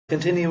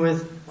Continue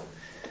with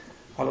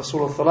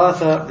Al-Usul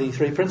al-Thalatha, the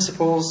three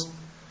principles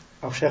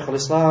of Shaykh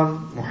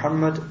al-Islam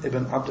Muhammad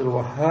ibn Abdul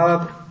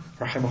Wahhab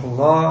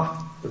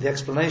rahimahullah, with the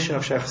explanation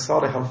of Shaykh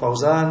Salih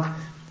al-Fawzan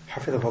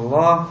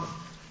hafidhahullah.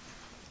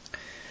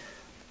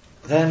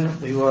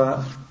 Then we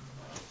were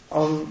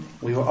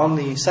on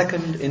the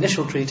second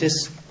initial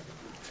treatise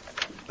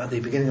at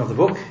the beginning of the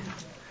book,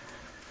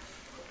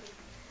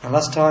 and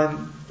last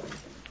time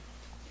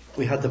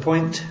we had the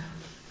point,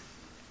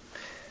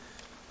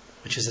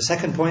 which is the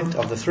second point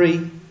of the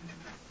three,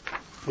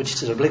 which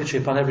is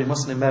obligatory upon every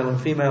Muslim male and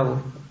female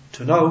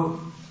to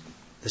know.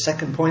 The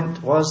second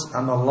point was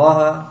أن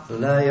الله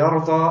لا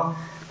يرضى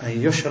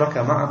أن يشرك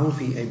معه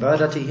في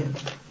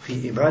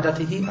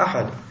عبادته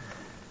أحد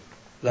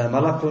لا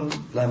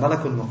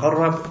ملك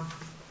مقرب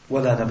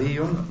ولا نبي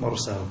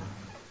مرسل.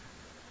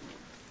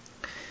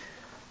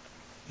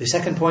 The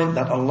second point,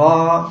 that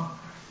Allah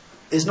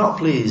is not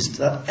pleased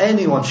that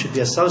anyone should be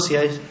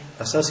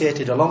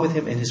associated along with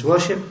Him in His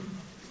worship,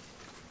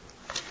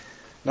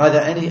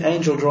 neither any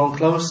angel drawn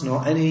close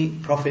nor any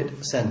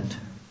prophet sent.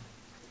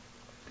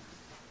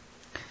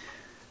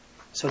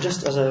 So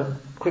just as a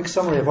quick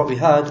summary of what we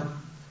had,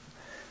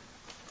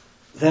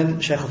 then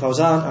Shaykh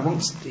al-Fawzan,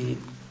 amongst the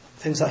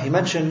things that he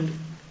mentioned,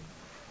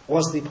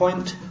 was the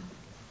point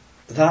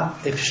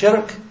that if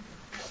shirk,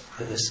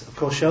 this of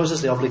course shows us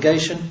the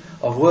obligation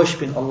of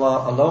worshipping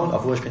Allah alone,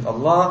 of worshipping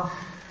Allah,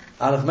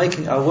 and of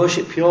making our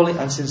worship purely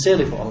and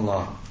sincerely for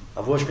Allah,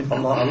 of worshipping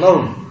Allah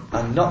alone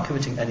and not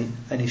committing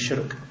any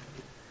shirk.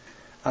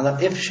 And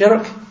that if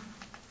shirk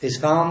is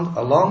found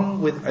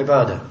along with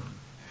ibadah,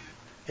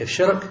 if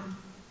shirk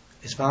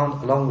is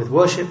found along with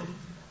worship,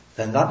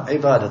 then that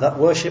ibadah, that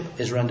worship,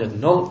 is rendered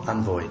null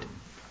and void.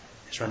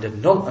 It's rendered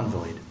null and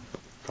void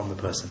from the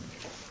person.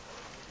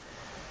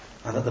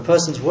 And that the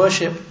person's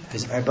worship,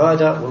 his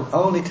ibadah, will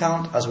only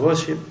count as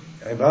worship,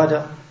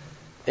 ibadah,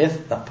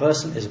 if that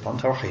person is upon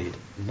tawheed,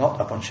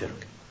 not upon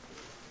shirk.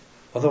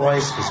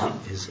 Otherwise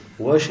his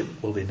worship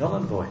will be null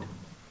and void.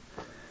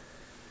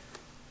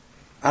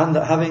 And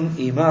that having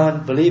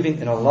iman, believing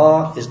in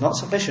Allah, is not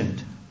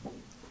sufficient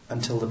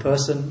until the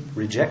person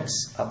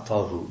rejects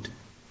at-taghut,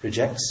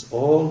 rejects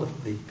all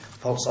the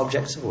false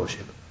objects of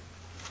worship.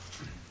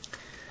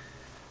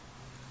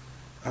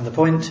 And the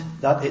point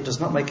that it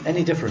does not make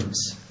any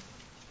difference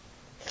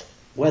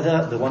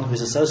whether the one who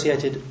is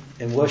associated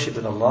in worship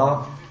with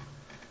Allah,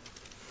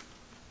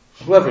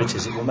 whoever it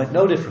is, it will make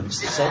no difference.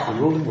 The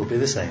ruling will be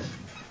the same.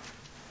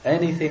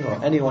 Anything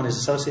or anyone is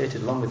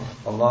associated along with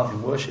Allah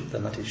in worship,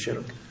 then that is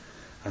shirk,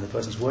 and the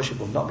person's worship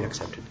will not be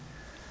accepted.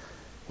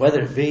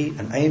 Whether it be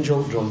an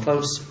angel drawn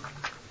close,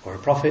 or a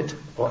prophet,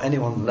 or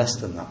anyone less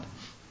than that,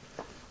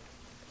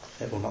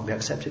 it will not be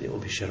accepted, it will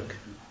be shirk.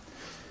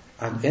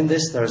 And in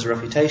this there is a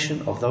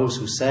refutation of those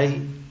who say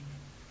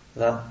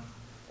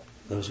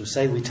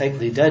we take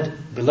the dead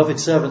beloved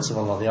servants of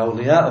Allah, the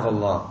awliya of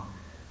Allah,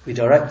 we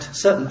direct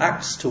certain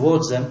acts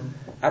towards them,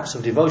 acts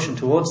of devotion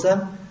towards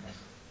them,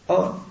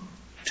 or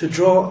to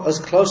draw us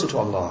closer to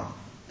Allah,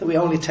 that we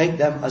only take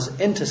them as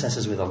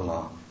intercessors with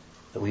Allah,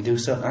 that we do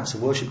certain acts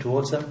of worship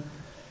towards them,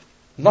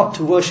 not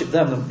to worship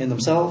them in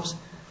themselves,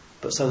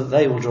 but so that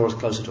they will draw us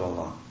closer to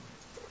Allah.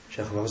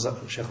 Shaykh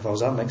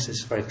al-Fawzan makes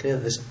this very clear,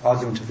 that this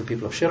argument of the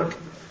people of shirk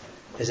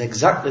is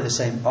exactly the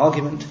same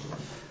argument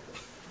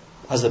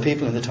as the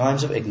people in the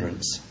times of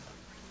ignorance.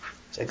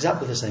 It's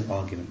exactly the same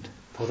argument.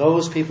 For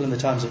those people in the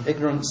times of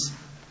ignorance,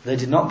 they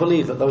did not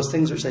believe that those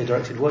things which they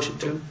directed worship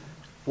to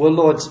were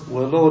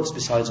lords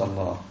besides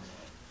Allah,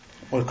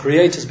 were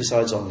creators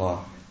besides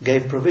Allah,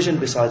 gave provision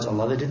besides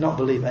Allah. They did not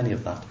believe any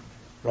of that.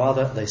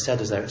 Rather, they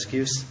said as their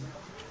excuse,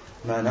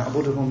 مَا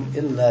نَعْبُدُهُمْ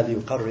إِلَّا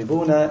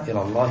لِيُقَرِّبُونَا إِلَى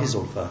اللَّهِ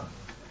زُلْفَى.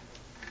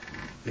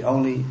 We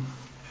only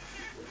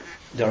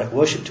direct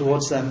worship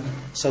towards them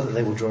so that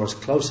they will draw us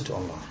closer to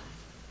Allah.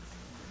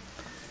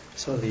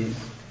 So the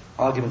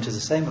argument is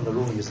the same and the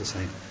ruling is the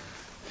same.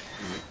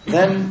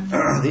 Then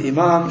the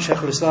Imam Shaykh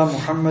al-Islam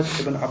Muhammad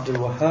ibn Abdul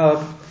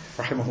Wahhab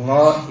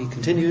rahimahullah, he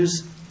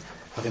continues,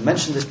 having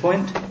mentioned this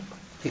point,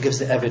 he gives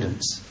the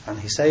evidence, and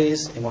he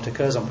says in what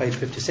occurs on page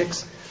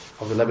 56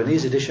 of the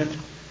Lebanese edition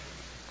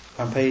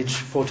and page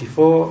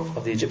 44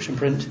 of the Egyptian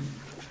print,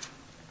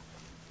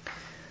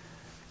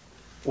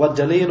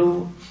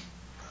 وَالدَّلِيلُ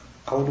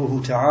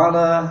قَوْلُهُ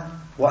تَعَالَى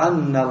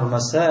وَأَنَّ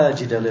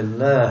الْمَسَاجِدَ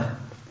لِلَّهِ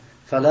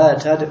فَلَا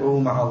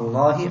تَدْعُوا مَعَ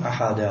اللَّهِ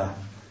أَحَدًا.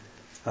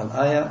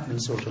 Al-ayah in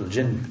Surah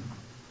Al-Jinn.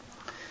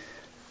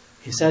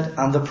 He said,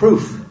 and the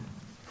proof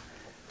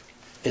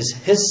is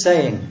his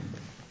saying,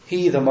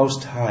 He the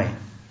Most High,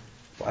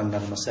 وَأَنَّ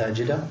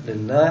الْمَسَاجِدَ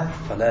لِلَّهِ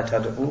فَلَا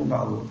تَدْعُوا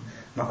مَعَ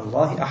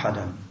اللَّهِ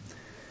أَحَدًا.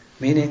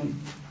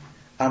 Meaning,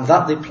 and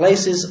that the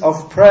places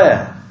of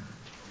prayer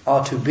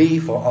are to be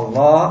for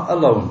Allah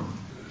alone.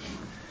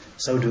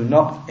 So do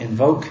not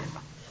invoke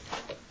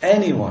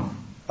anyone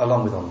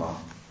along with Allah.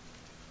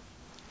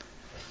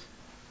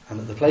 And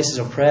that the places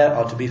of prayer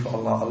are to be for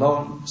Allah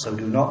alone, so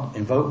do not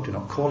invoke, do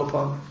not call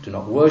upon, do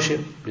not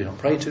worship, do not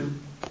pray to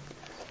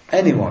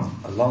anyone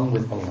along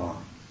with Allah.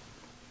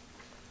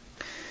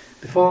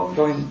 Before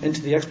going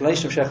into the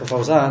explanation of Shaykh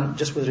al-Fawzan,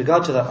 just with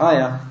regard to that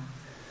ayah,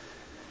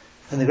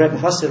 and the great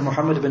Mufassir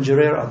Muhammad ibn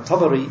Jarir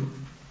al-Tabari,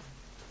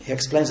 he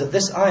explains that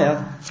this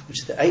ayah, which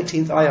is the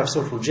 18th ayah of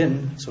Surah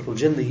Al-Jinn,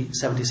 the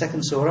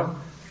 72nd surah,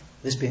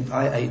 this being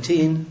ayah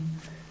 18,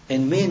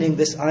 in meaning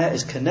this ayah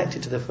is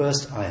connected to the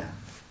first ayah.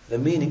 The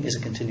meaning is a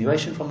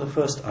continuation from the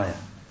first ayah.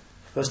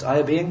 First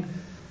ayah being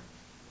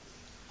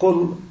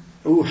قُلْ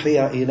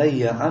أُوحِيَ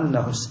إِلَيَّ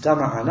أَنَّهُ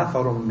اسْتَمَعَ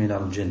نَفَرٌ مِّنَ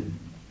الْجِنِّ.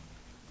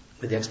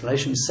 With the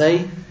explanation,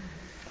 say,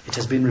 it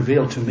has been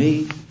revealed to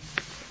me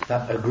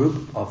that a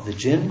group of the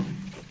jinn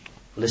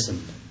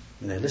listened.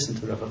 They listened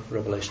to the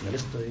revelation, they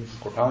listened to the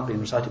Quran being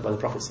recited by the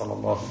Prophet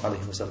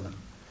ﷺ.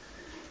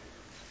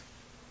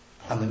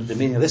 And the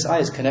meaning of this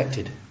ayah is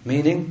connected,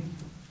 meaning,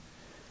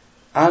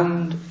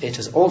 and it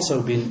has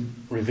also been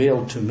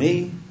revealed to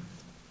me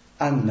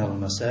أَنَّ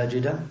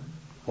الْمَسَاجِدَ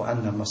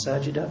وَأَنَّ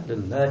الْمَسَاجِدَ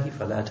لِلَّهِ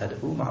فَلَا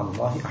تَدْعُوا مَعَ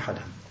اللَّهِ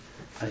أَحَدًا.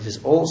 And it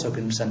has also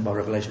been sent by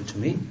revelation to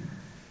me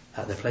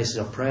that the places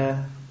of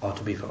prayer are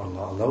to be for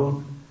Allah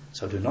alone,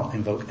 so do not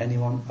invoke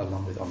anyone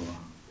along with Allah.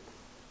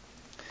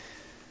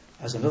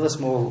 As another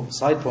small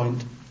side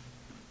point,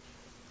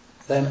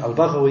 then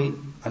Al-Baghawi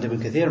and Ibn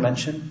Kathir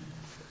mention,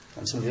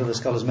 and some of the other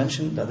scholars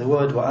mention, that the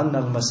word وَأَنَّ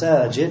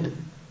الْمَسَاجِدِ,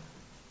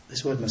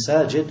 this word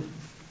masajid,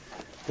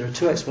 there are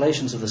two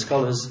explanations of the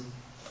scholars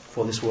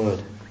for this word.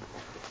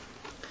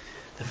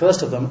 The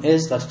first of them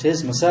is that it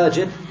is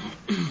masajid,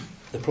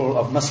 the plural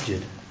of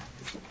masjid,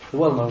 the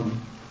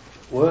well-known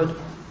word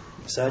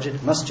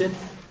masajid, masjid,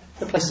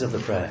 the places of the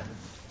prayer,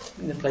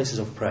 the places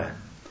of prayer.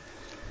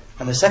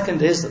 And the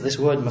second is that this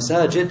word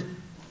masajid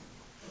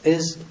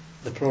is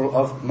the plural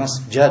of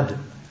masjad,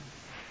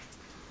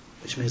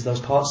 which means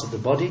those parts of the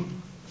body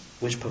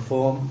which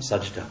perform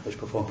sajda, which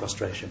perform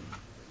prostration.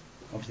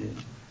 Obviously,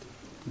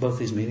 both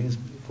these meanings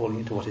falling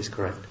into what is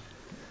correct.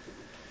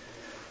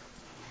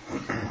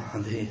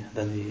 And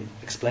then the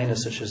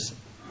explainers such as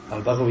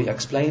Al-Baghawi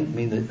explain,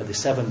 mean that the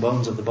 7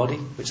 bones of the body,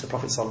 which the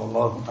Prophet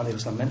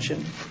ﷺ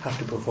mentioned, have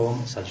to perform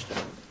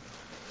sajda.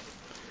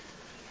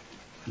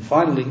 And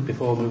finally,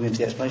 before moving into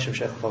the explanation of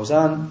Shaykh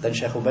al-Fawzan, then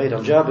Shaykh Ubayd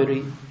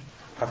al-Jabiri,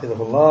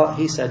 hafidhahullah,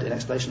 he said in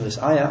explanation of this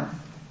ayah,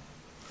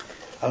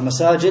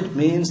 Al-Masajid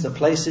means the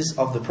places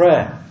of the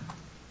prayer.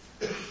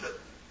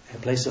 The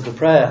places of the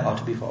prayer are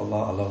to be for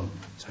Allah alone.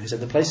 So he said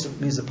the places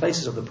means the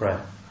places of the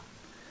prayer.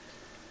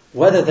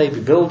 Whether they be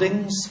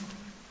buildings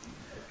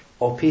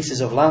or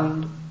pieces of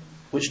land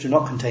which do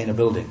not contain a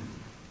building.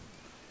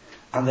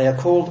 And they are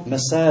called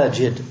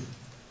masajid,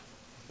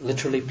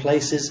 literally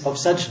places of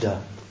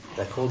sajda.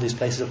 They're called these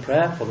places of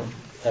prayer,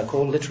 they're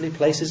called literally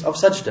places of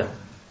sajda,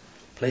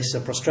 places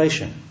of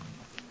prostration,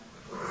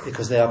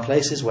 because they are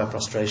places where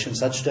prostration,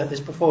 sajda, is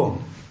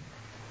performed.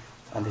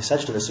 And the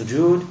sajda, the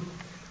sujood,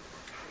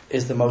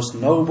 is the most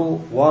noble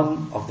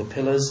one of the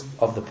pillars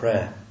of the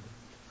prayer,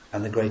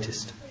 and the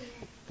greatest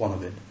one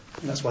of it.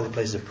 And that's why the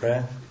places of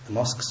prayer, the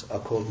mosques, are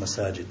called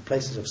masajid,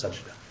 places of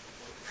sajda.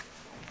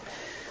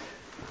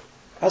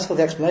 As for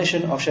the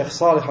explanation of Shaykh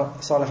Salih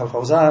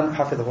al-Fawzan,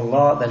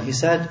 hafidhahullah, then he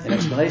said, in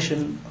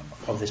explanation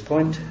of this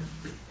point,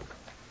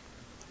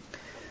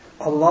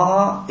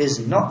 Allah is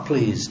not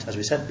pleased, as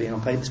we said,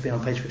 it's been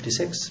on page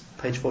 56,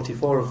 page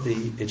 44 of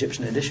the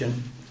Egyptian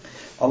edition,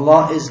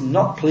 Allah is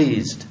not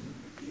pleased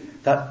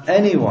that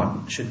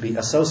anyone should be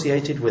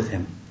associated with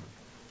Him,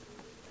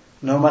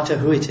 no matter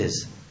who it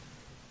is.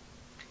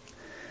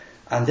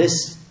 And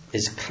this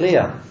is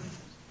clear,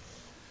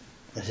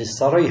 this is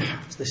sarih,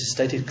 this is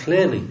stated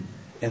clearly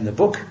in the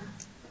book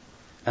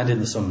and in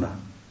the sunnah.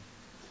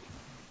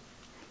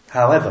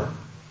 However,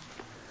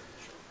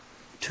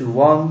 to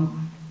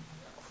one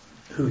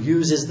who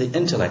uses the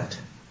intellect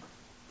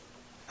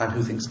and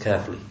who thinks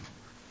carefully,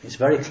 it's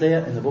very clear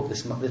in the book,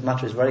 this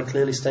matter is very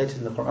clearly stated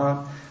in the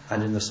Quran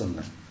and in the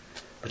sunnah.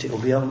 But it will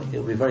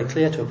be very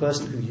clear to a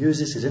person who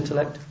uses his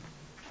intellect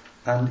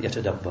and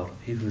yatadabbar,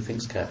 he who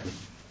thinks carefully,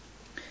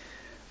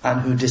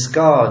 and who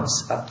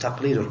discards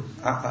at-taqlidul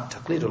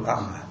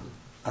a'ma,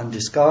 and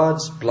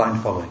discards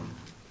blind following,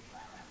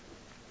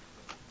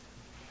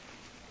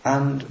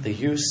 and the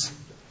use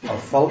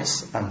of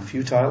false and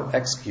futile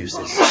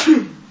excuses,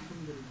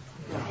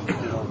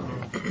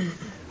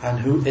 and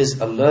who is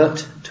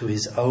alert to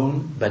his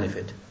own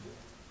benefit.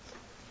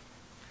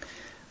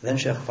 Then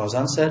Shaykh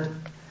Fawzan said,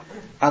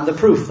 and the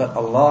proof that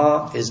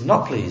Allah is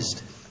not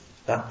pleased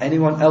that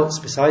anyone else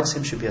besides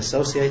Him should be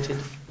associated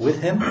with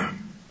Him,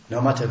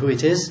 no matter who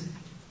it is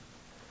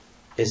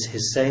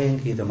His saying,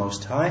 He the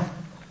Most High,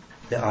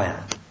 the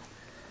ayah,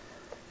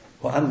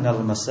 وَأَنَّ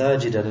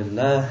الْمَسَاجِدَ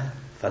لِلَّهِ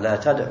فَلَا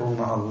تَدْعُوا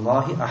مَعَ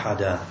اللَّهِ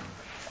أَحَدًا,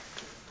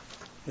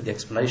 with the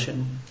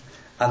explanation,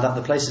 and that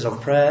the places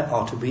of prayer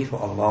are to be for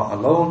Allah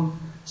alone,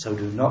 so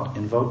do not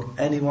invoke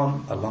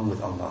anyone along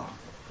with Allah.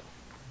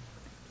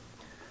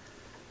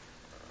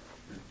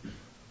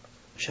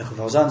 Shaykh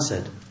al-Fawzan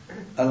said,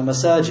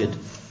 Al-Masajid,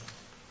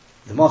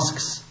 the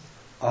mosques,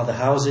 are the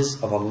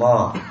houses of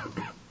Allah,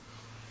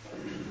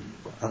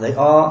 and they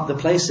are the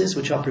places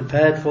which are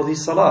prepared for the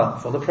salah,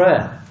 for the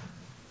prayer,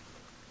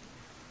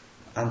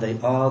 and they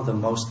are the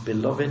most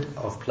beloved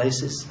of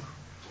places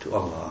to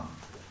Allah.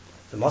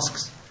 The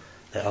mosques,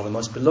 they are the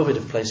most beloved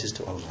of places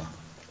to Allah.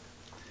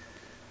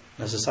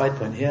 And as a side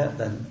point here,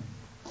 then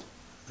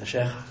the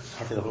Shaykh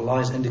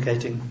Hafidhullah is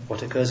indicating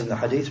what occurs in the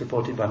hadith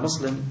reported by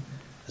Muslim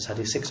as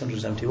hadith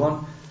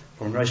 671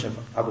 from the narration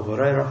of Abu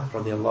Hurairah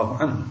radiallahu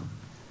anhu,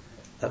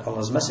 that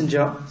Allah's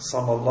Messenger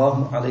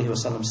sallallahu alayhi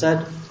wasallam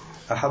said,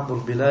 أحب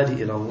البلاد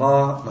إلى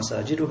الله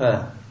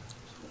مساجدها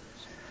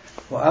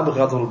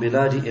وأبغض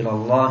البلاد إلى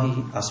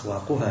الله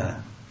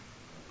أسواقها.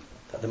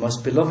 That the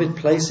most beloved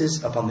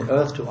places upon the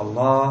earth to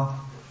Allah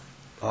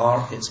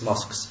are its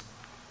mosques,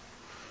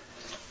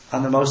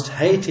 and the most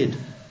hated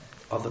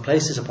of the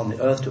places upon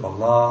the earth to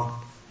Allah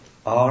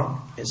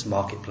are its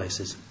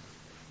marketplaces.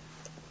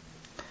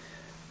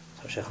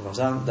 So Shaykh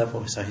al-Fawzan,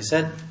 therefore, he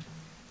said,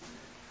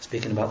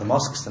 speaking about the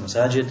mosques, the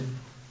Masaajid,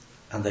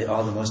 and they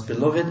are the most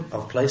beloved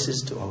of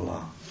places to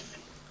Allah.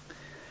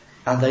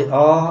 And they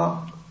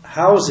are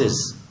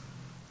houses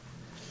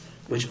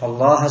which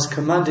Allah has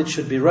commanded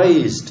should be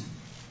raised,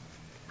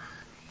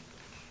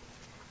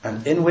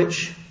 and in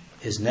which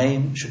His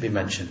name should be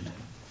mentioned.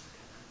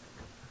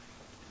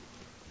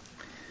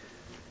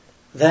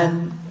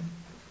 Then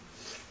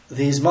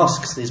these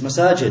mosques, these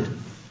Masaajid,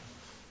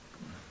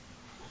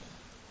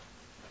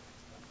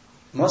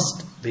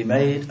 must be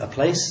made a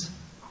place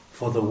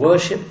for the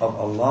worship of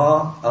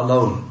Allah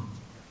alone.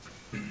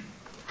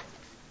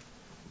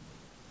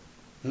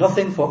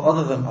 Nothing for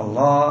other than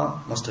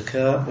Allah must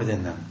occur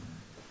within them.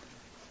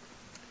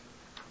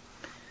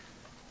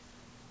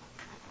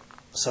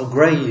 So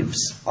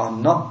graves are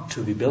not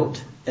to be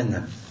built in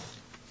them,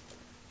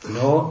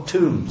 nor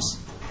tombs,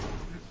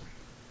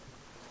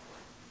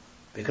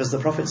 because the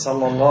Prophet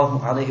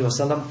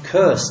ﷺ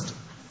cursed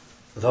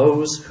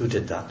those who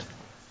did that.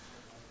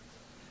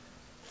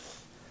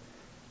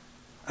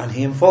 And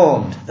he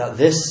informed that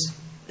this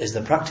is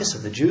the practice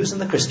of the Jews and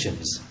the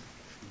Christians,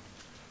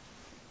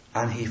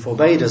 and he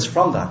forbade us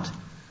from that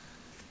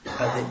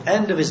at the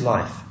end of his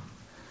life,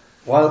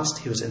 whilst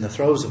he was in the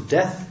throes of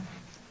death,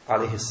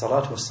 alayhi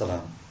salatu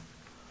wassalam,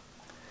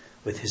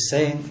 with his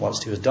saying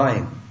whilst he was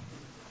dying.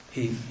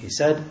 He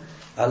said,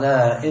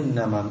 ألا إن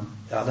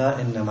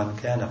من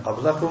كان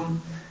قبلكم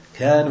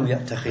كانوا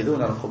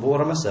يتخذون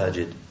القبور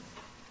مساجد.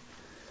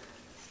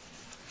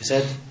 He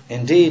said,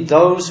 indeed,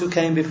 those who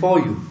came before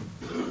you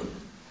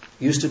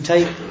used to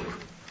take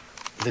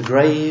the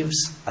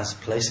graves as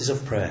places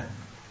of prayer.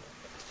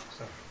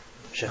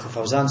 Shaykh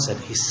al-Fawzan said,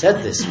 he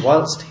said this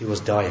whilst he was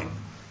dying,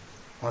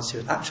 whilst he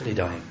was actually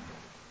dying.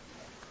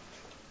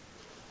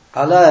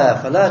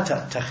 ألا فلا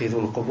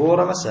تتخذوا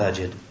القبور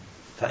مساجد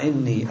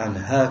فإني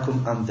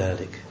أنهاكم عن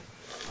ذلك.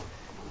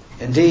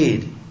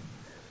 Indeed,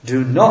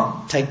 do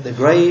not take the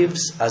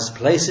graves as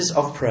places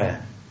of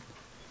prayer,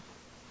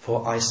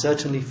 for I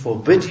certainly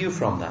forbid you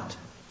from that.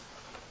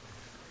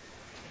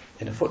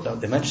 In a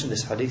footnote, they mention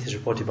this hadith is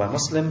reported by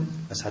Muslim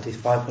as hadith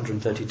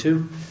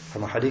 532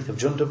 from a hadith of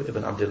Jundub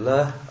ibn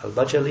Abdullah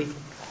al-Bajali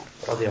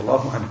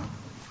radiyallahu anhu.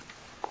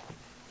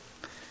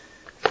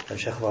 And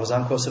Shaykh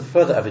al-Fawzan quotes of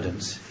further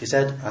evidence. He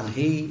said, and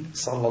he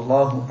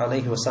sallallahu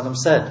alayhi wasallam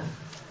said,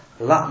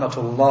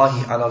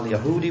 La'natullahi ala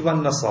al-Yahudi wa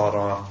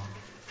nasara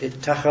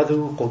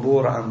ittakhadhu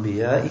qubur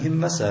anbiya'ihim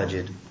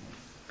masajid.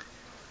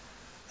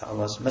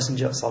 Allah's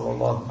Messenger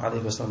sallallahu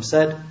alayhi wasallam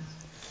said,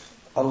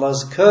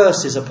 Allah's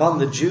curse is upon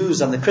the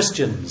Jews and the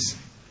Christians.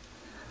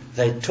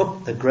 They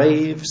took the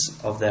graves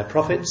of their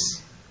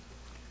prophets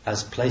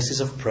as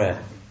places of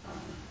prayer.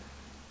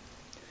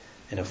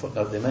 In a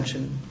footnote they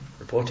mention,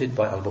 reported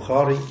by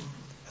Al-Bukhari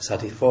as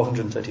hadith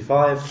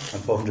 435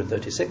 and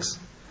 436,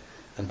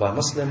 and by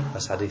Muslim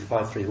as hadith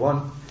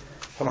 531,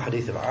 from a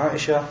hadith of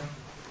Aisha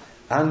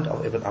and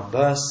of Ibn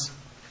Abbas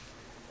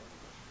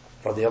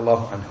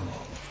radiyallahu anhum.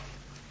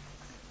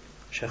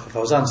 Shaykh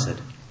al-Fawzan said,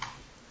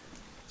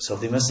 so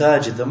the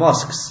Masaajid, the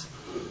mosques,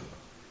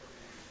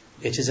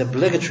 it is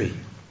obligatory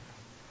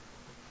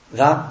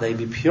that they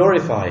be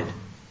purified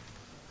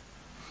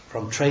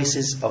from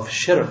traces of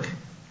shirk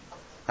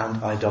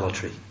and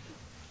idolatry,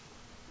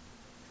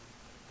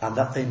 and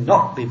that they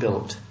not be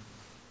built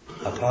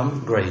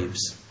upon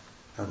graves,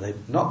 and they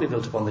not be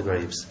built upon the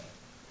graves,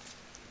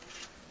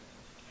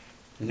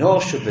 nor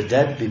should the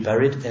dead be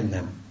buried in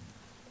them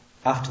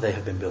after they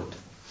have been built.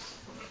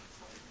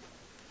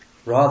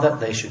 Rather,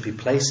 they should be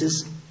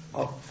places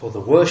for the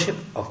worship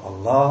of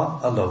Allah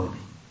alone.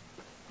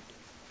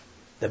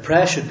 The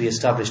prayer should be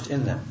established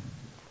in them,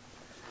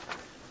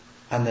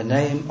 and the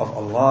name of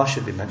Allah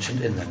should be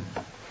mentioned in them,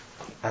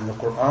 and the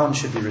Quran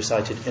should be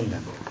recited in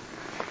them,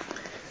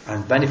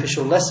 and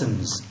beneficial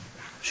lessons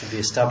should be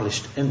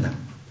established in them,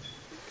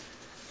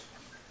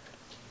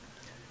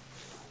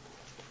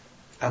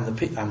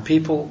 and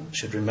people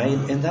should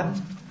remain in them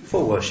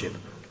for worship.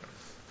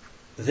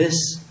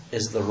 This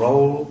is the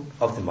role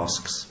of the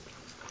mosques.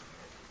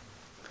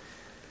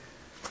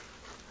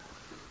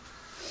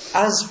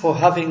 As for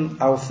having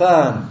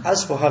awthan,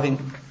 as for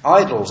having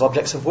idols,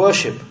 objects of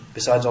worship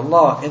besides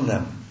Allah in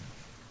them,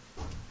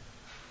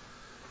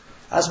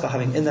 as for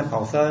having in them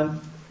awthan,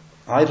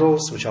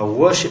 idols which are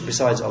worshipped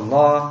besides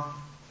Allah,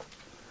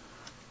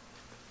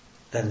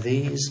 then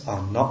these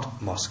are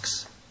not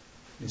mosques.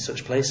 In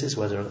such places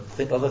where there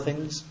are other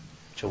things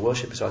which are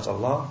worshipped besides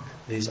Allah,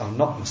 these are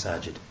not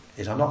masajid.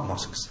 These are not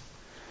mosques.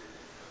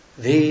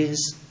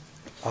 These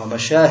are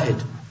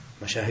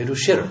mashahidu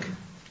shirk.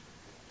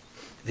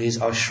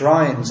 These are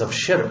shrines of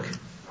shirk,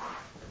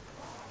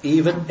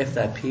 even if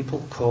their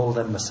people call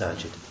them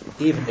masajid,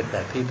 even if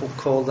their people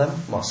call them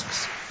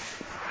mosques.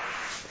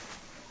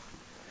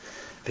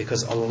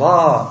 Because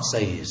Allah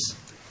says,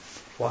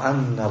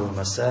 وَأَنَّ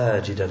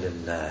الْمَسَاجِدَ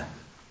لِلَّهِ.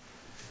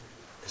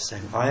 The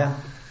same ayah,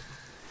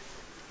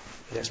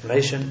 the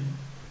explanation,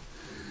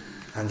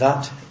 and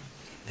that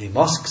the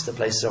mosques, the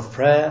places of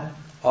prayer,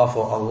 are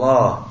for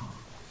Allah.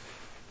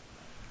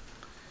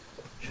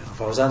 Shaykh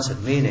Fawzan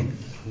said, meaning,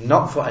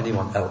 not for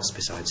anyone else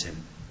besides him.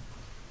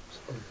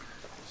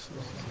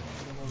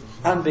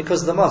 And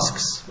because the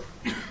mosques,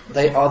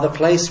 they are the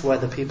place where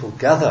the people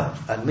gather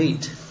and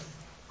meet,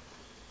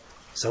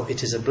 so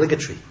it is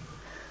obligatory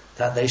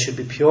that they should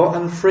be pure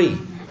and free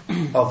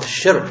of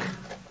shirk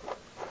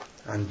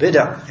and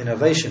bid'ah,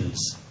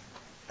 innovations,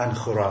 and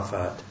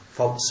khurafat,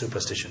 false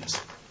superstitions.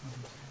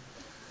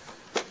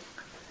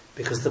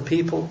 Because the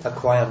people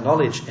acquire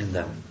knowledge in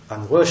them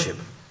and worship.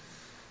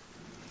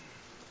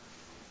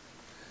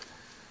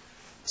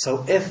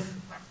 So if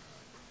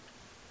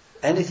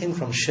anything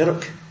from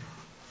shirk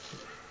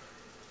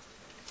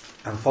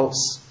and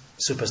false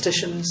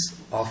superstitions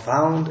are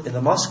found in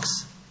the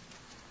mosques,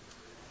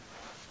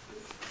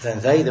 then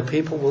they, the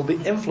people, will be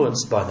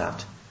influenced by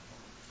that,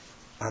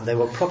 and they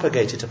will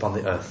propagate it upon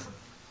the earth.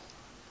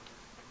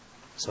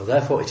 So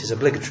therefore it is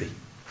obligatory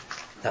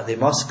that the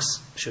mosques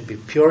should be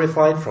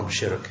purified from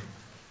shirk.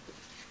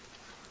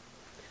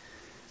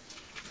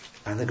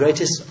 And the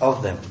greatest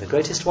of them, the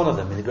greatest one of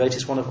them, and the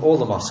greatest one of all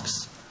the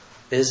mosques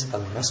is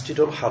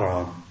Al-Masjidul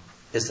Haram,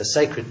 is the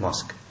sacred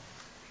mosque.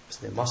 It's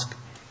the mosque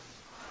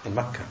in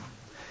Mecca.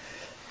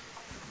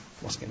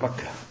 Mosque in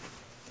Mecca.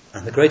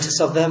 And the greatest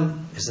of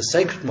them is the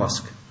sacred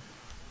mosque.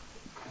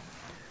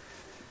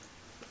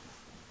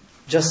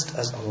 Just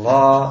as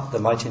Allah, the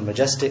mighty and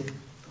majestic,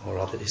 or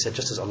rather he said,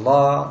 just as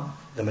Allah,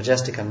 the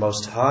majestic and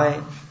most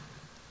high,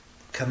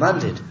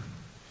 commanded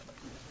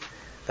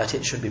that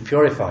it should be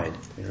purified.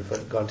 We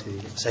refer going to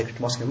the sacred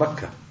mosque in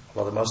Mecca.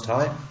 Allah the most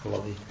high,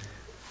 Allah the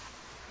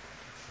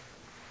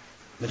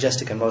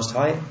majestic and most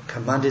high,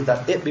 commanded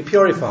that it be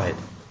purified.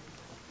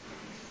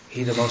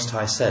 He the most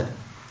high said,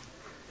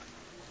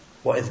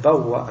 وَإِذْ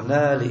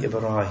بَوَّأْنَا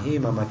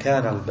لِإِبْرَاهِيمَ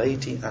مَكَانَ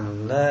الْبَيْتِ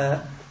أَنْ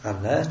لَا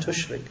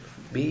تُشْرِكْ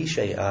بِي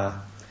شَيْئًا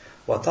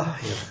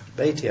وَطَهِّرْ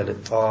بَيْتِيَ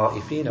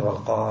لِلطَّائِفِينَ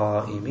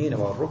وَالْقَائِمِينَ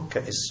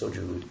وَالرُّكَّعِ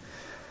السُّجُودِ.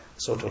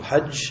 Surah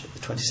Al-Hajj, the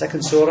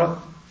 22nd surah,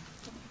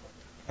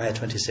 ayah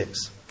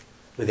 26,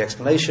 with the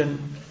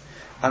explanation.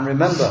 And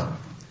remember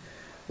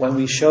when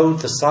we showed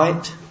the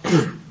site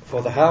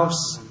for the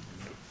house,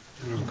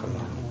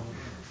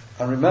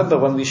 and remember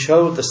when we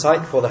showed the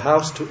site for the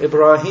house to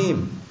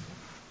Ibrahim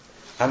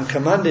and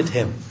commanded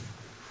him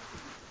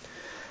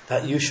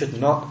that you should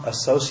not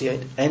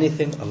associate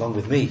anything along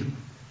with me,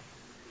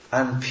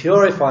 and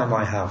purify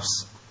my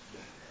house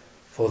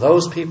for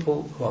those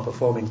people who are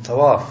performing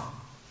tawaf,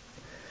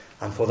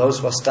 and for those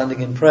who are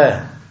standing in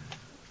prayer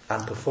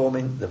and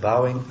performing the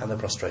bowing and the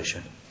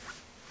prostration.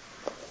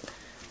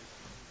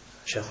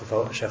 Shaykh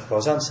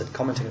Fawzan said,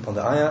 commenting upon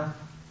the ayah,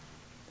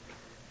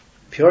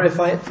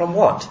 purify it from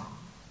what?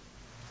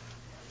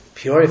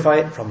 Purify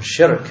it from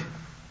shirk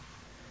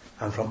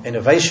and from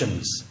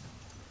innovations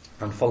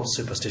and false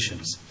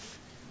superstitions.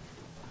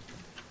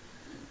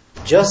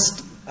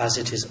 Just as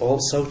it is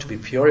also to be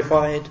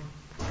purified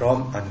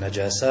from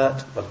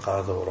an-najasat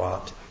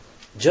wal-qadhurat,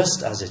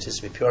 just as it is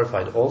to be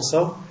purified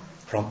also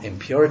from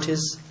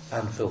impurities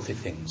and filthy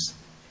things.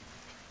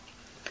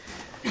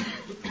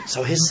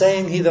 So he's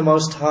saying, He the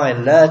Most High,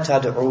 la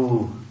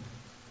tad'u,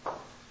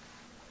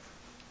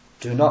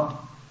 do not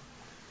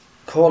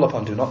call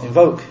upon, do not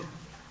invoke.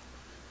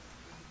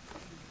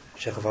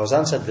 Shaykh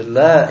Fawzan said, the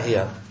la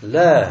here,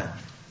 la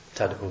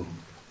tad'u.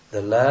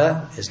 The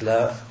la is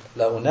la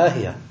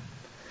unahiya,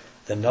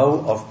 the no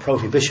of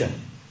prohibition,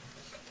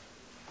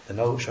 the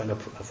no showing a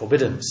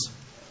forbiddance.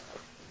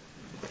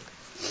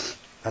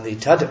 And the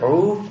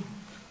tad'u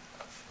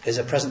is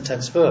a present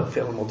tense verb,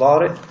 fi'l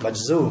mudari'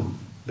 majzoom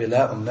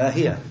bila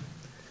unahiya,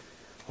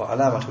 wa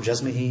alamatu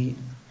jazmihi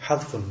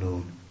hadfun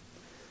noon.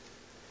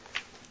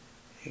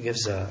 He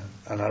gives an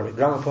Arabic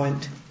grammar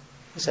point.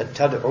 He said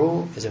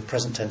tad'u is a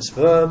present tense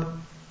verb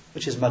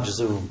which is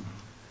majzoom,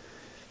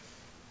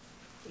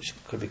 which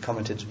could be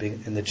commented to be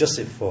in the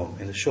jussive form,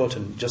 in the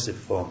shortened jussive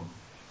form,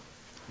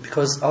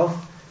 because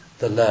of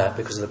the la,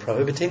 because of the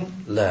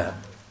prohibiting la.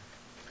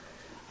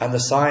 And the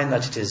sign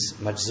that it is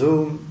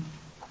majzoom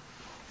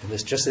in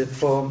this jussive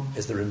form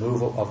is the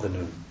removal of the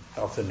noon.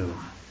 I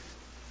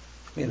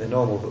mean the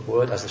normal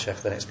word, as the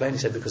Shaykh then explained, he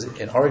said because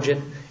in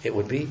origin it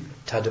would be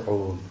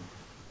tad'un.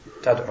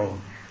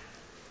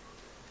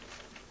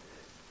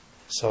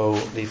 So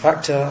the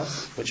factor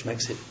which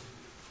makes it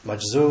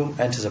majzoom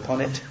enters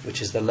upon it,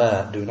 which is the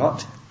la, do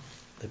not,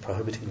 the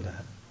prohibiting la.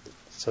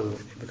 So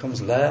it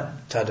becomes la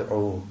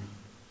tad'u.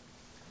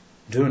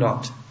 do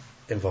not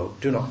invoke,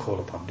 do not call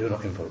upon, do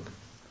not invoke.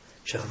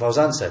 Shaykh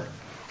Fawzan said,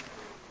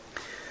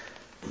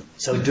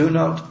 so do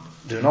not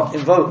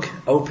invoke,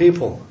 O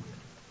people,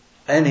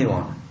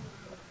 anyone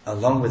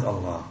along with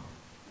Allah.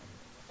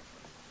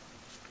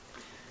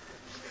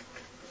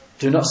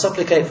 Do not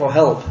supplicate for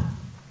help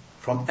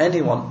from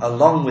anyone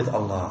along with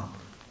Allah,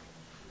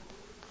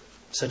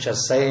 such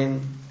as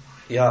saying,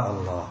 Ya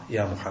Allah,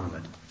 Ya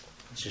Muhammad.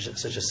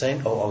 Such as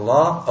saying, O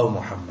Allah, O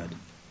Muhammad.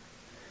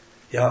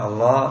 Ya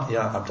Allah,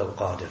 Ya Abdul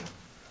Qadir.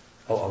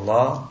 O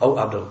Allah, O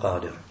Abdul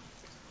Qadir.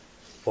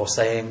 Or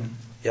saying,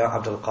 Ya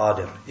Abdul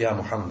Qadir, Ya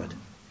Muhammad.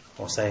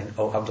 Or saying,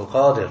 O Abdul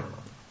Qadir,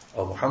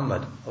 O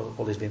Muhammad.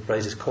 All these being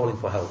phrases calling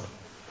for help.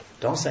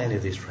 Don't say any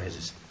of these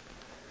phrases.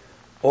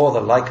 Or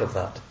the like of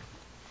that.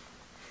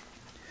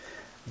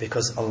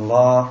 Because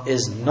Allah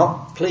is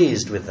not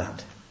pleased with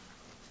that.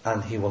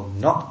 And He will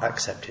not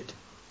accept it.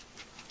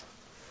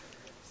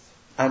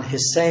 And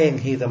His saying,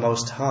 He the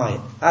Most High,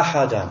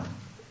 Ahadan,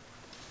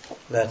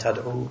 La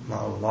tad'u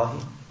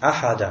ma'allahi,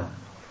 Ahadan.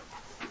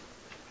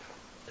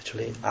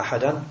 Literally,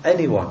 Ahadan,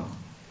 anyone.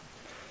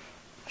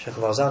 Shaykh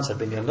Al-Fawzan said,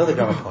 bringing another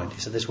grammar point, he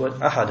said this word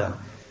Ahadan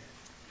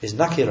is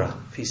nakira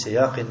fi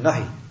siyaqin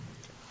nahi,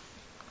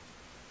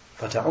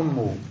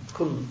 fata'ummu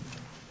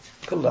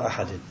kulla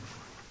ahadin.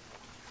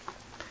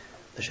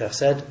 The Shaykh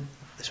said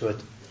this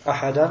word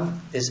Ahadan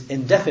is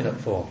indefinite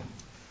form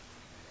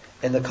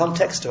in the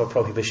context of a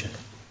prohibition.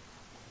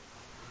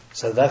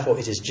 So therefore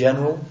it is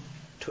general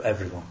to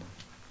everyone.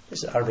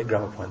 This is an Arabic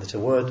grammar point. It's a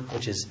word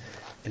which is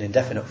in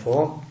indefinite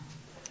form.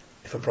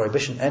 If a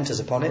prohibition enters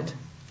upon it,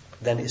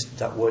 then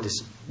that word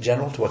is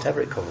general to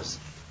whatever it covers.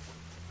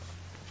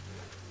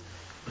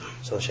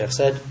 So the Shaykh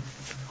said,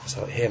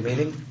 so here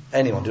meaning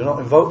anyone. Do not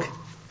invoke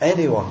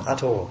anyone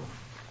at all.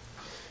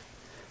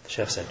 The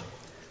Shaykh said,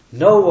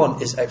 no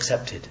one is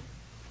accepted,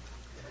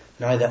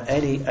 neither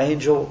any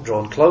angel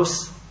drawn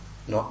close,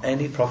 nor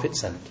any prophet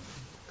sent,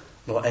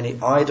 nor any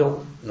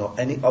idol, nor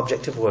any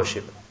object of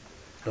worship,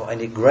 nor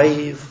any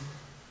grave,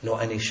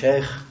 nor any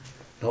sheikh,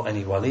 nor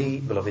any wali,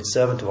 beloved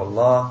servant of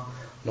Allah,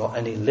 nor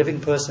any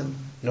living person,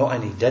 nor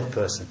any dead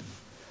person,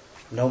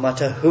 no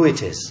matter who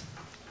it is.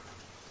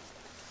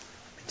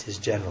 It is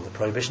general. The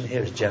prohibition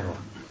here is general.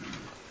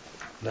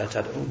 La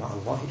tad'u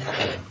ma'allahi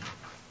ahadan.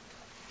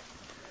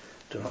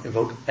 Do not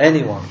invoke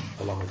anyone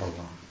along with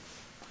Allah.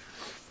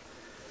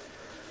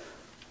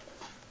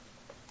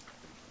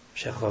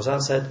 Shaykh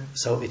Fawzan said,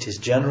 so it is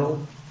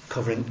general,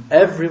 covering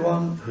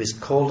everyone who is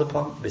called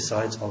upon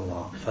besides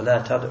Allah.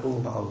 فَلَا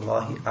تَدْعُوا مَعَ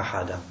اللَّهِ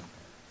أَحَدًا.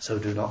 So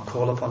do not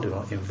call upon, do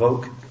not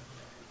invoke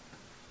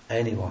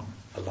anyone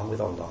along with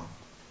Allah.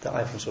 The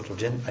ayah from Surah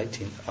Al-Jinn,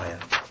 18th ayah.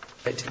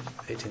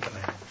 18th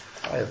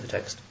ayah. Ayah of the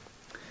text.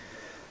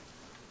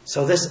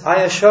 So this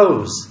ayah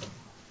shows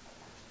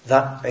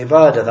that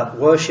ibadah, that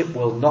worship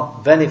will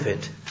not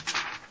benefit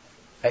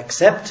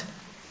except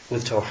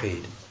with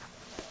tawheed.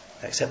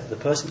 Except that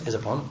the person is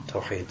upon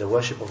tawheed, the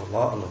worship of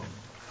Allah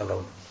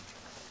alone.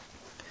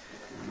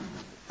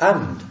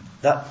 And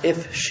that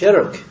if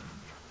shirk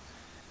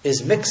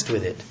is mixed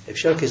with it, if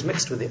shirk is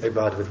mixed with the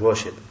ibadah, with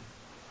worship,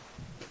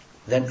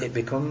 then it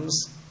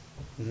becomes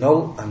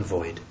null and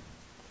void.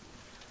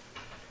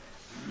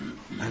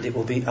 And it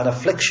will be an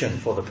affliction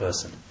for the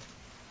person.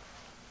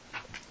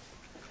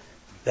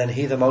 Then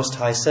He the Most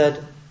High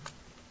said,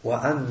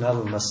 وَأَنَّ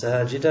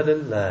الْمَسَاجِدَ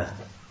لِلَّهِ.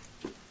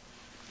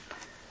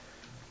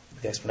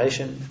 The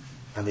explanation,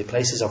 and the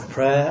places of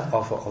prayer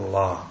are for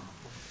Allah.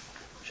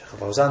 Shaykh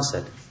Fawzan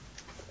said,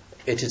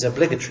 it is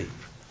obligatory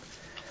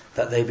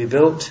that they be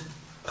built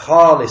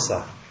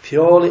khalisa,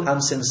 purely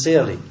and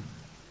sincerely.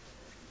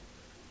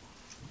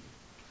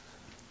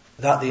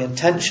 That the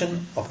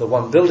intention of the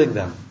one building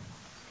them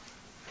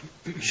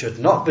should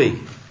not be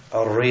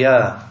a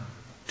riya,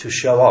 to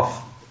show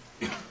off,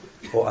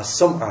 or a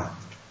sum'ah,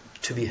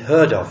 to be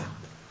heard of,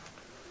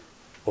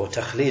 or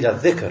takhlid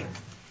al-dhikr,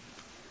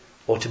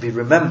 or to be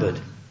remembered,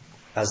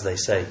 as they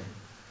say,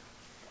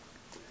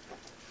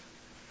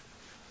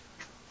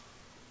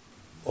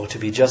 or to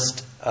be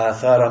just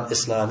atharan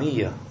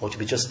islamiyya, or to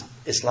be just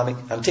Islamic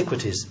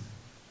antiquities.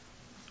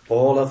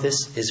 All of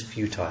this is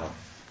futile.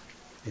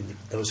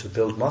 Those who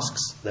build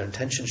mosques, their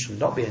intention should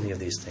not be any of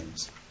these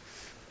things.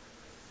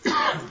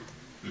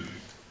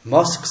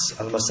 Mosques,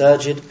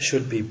 al-masajid,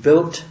 should be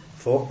built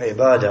for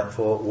ibadah,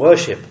 for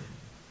worship,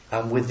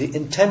 and with the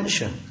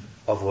intention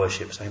of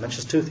worship. So he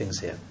mentions two things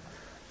here.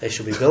 They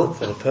should be built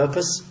for the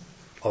purpose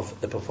of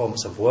the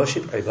performance of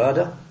worship,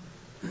 ibadah,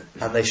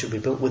 and they should be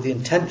built with the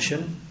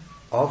intention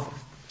of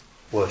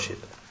worship.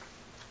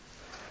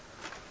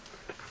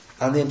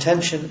 And the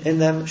intention in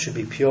them should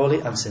be purely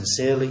and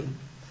sincerely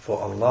for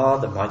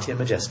Allah, the Mighty and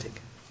Majestic.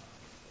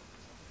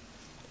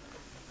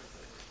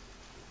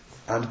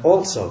 And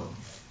also,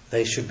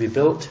 they should be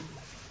built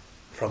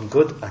from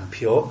good and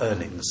pure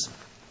earnings.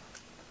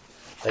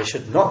 They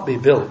should not be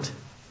built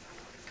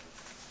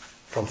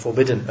from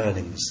forbidden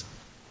earnings.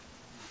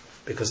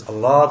 Because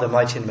Allah, the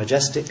Mighty and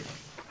Majestic,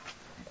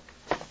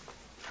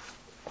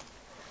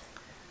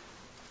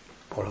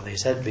 or they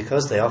said,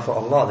 because they are for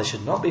Allah, they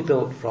should not be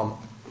built from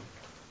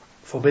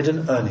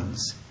forbidden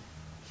earnings,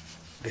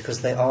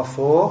 because they are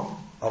for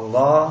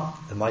Allah,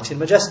 the Mighty and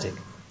Majestic.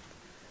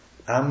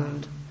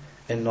 And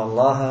إِنَّ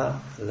اللَّهَ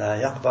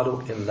لَا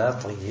يَقْبَلُ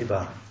إِلَّا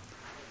طَيِّبًا.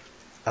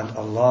 And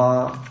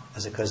Allah,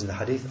 as occurs in the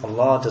hadith,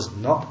 Allah does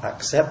not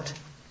accept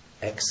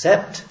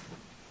except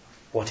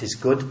what is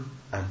good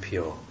and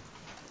pure.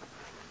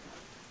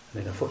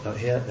 And in a footnote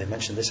here, they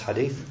mention this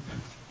hadith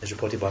is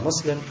reported by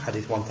Muslim,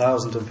 hadith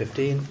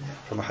 1015,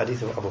 from a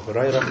hadith of Abu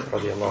Hurairah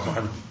radiallahu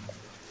anhu,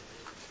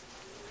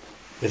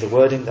 with the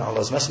wording that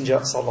Allah's Messenger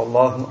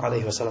sallallahu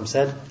alayhi wasallam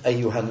said,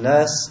 أَيُّهَا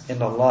النَّاسِ إِنَّ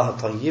اللَّهَ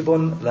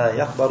طَيِّبٌ لَا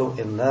يَقْبَلُ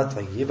إِلَّا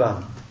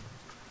طَيِّبًا,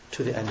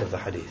 to the end of the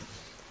hadith.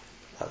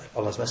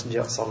 Allah's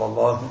Messenger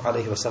sallallahu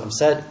alayhi wasallam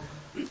said,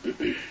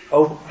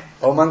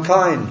 O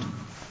mankind,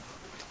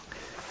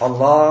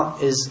 Allah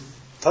is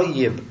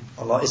tayyib,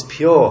 Allah is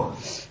pure.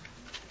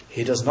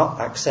 He does not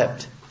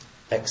accept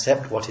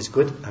except what is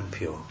good and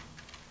pure.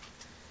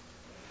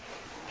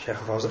 Shaykh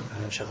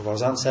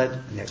Fawzan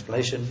said in the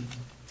explanation,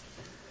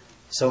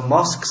 so the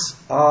mosques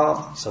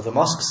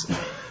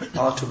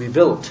are to be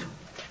built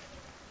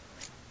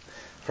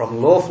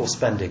from lawful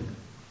spending,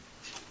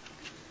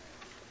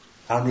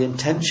 and the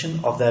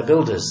intention of their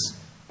builders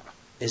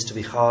is to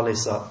be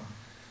khalisa,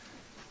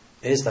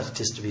 is that it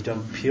is to be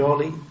done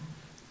purely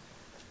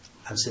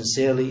and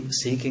sincerely,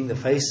 seeking the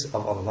face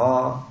of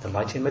Allah, the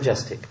Mighty and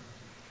Majestic.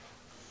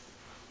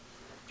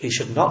 He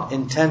should not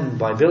intend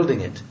by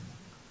building it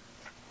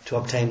to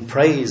obtain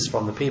praise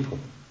from the people,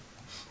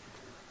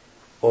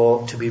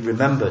 or to be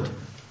remembered,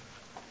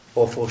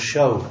 or for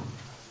show,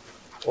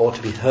 or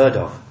to be heard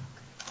of.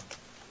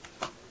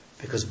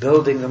 Because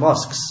building the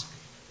mosques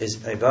is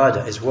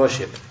ibadah, is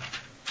worship.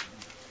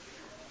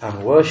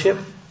 And worship,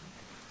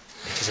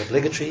 it is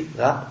obligatory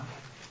that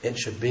it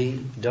should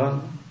be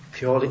done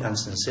purely and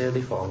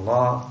sincerely for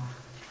Allah,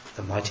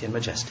 the Mighty and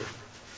Majestic.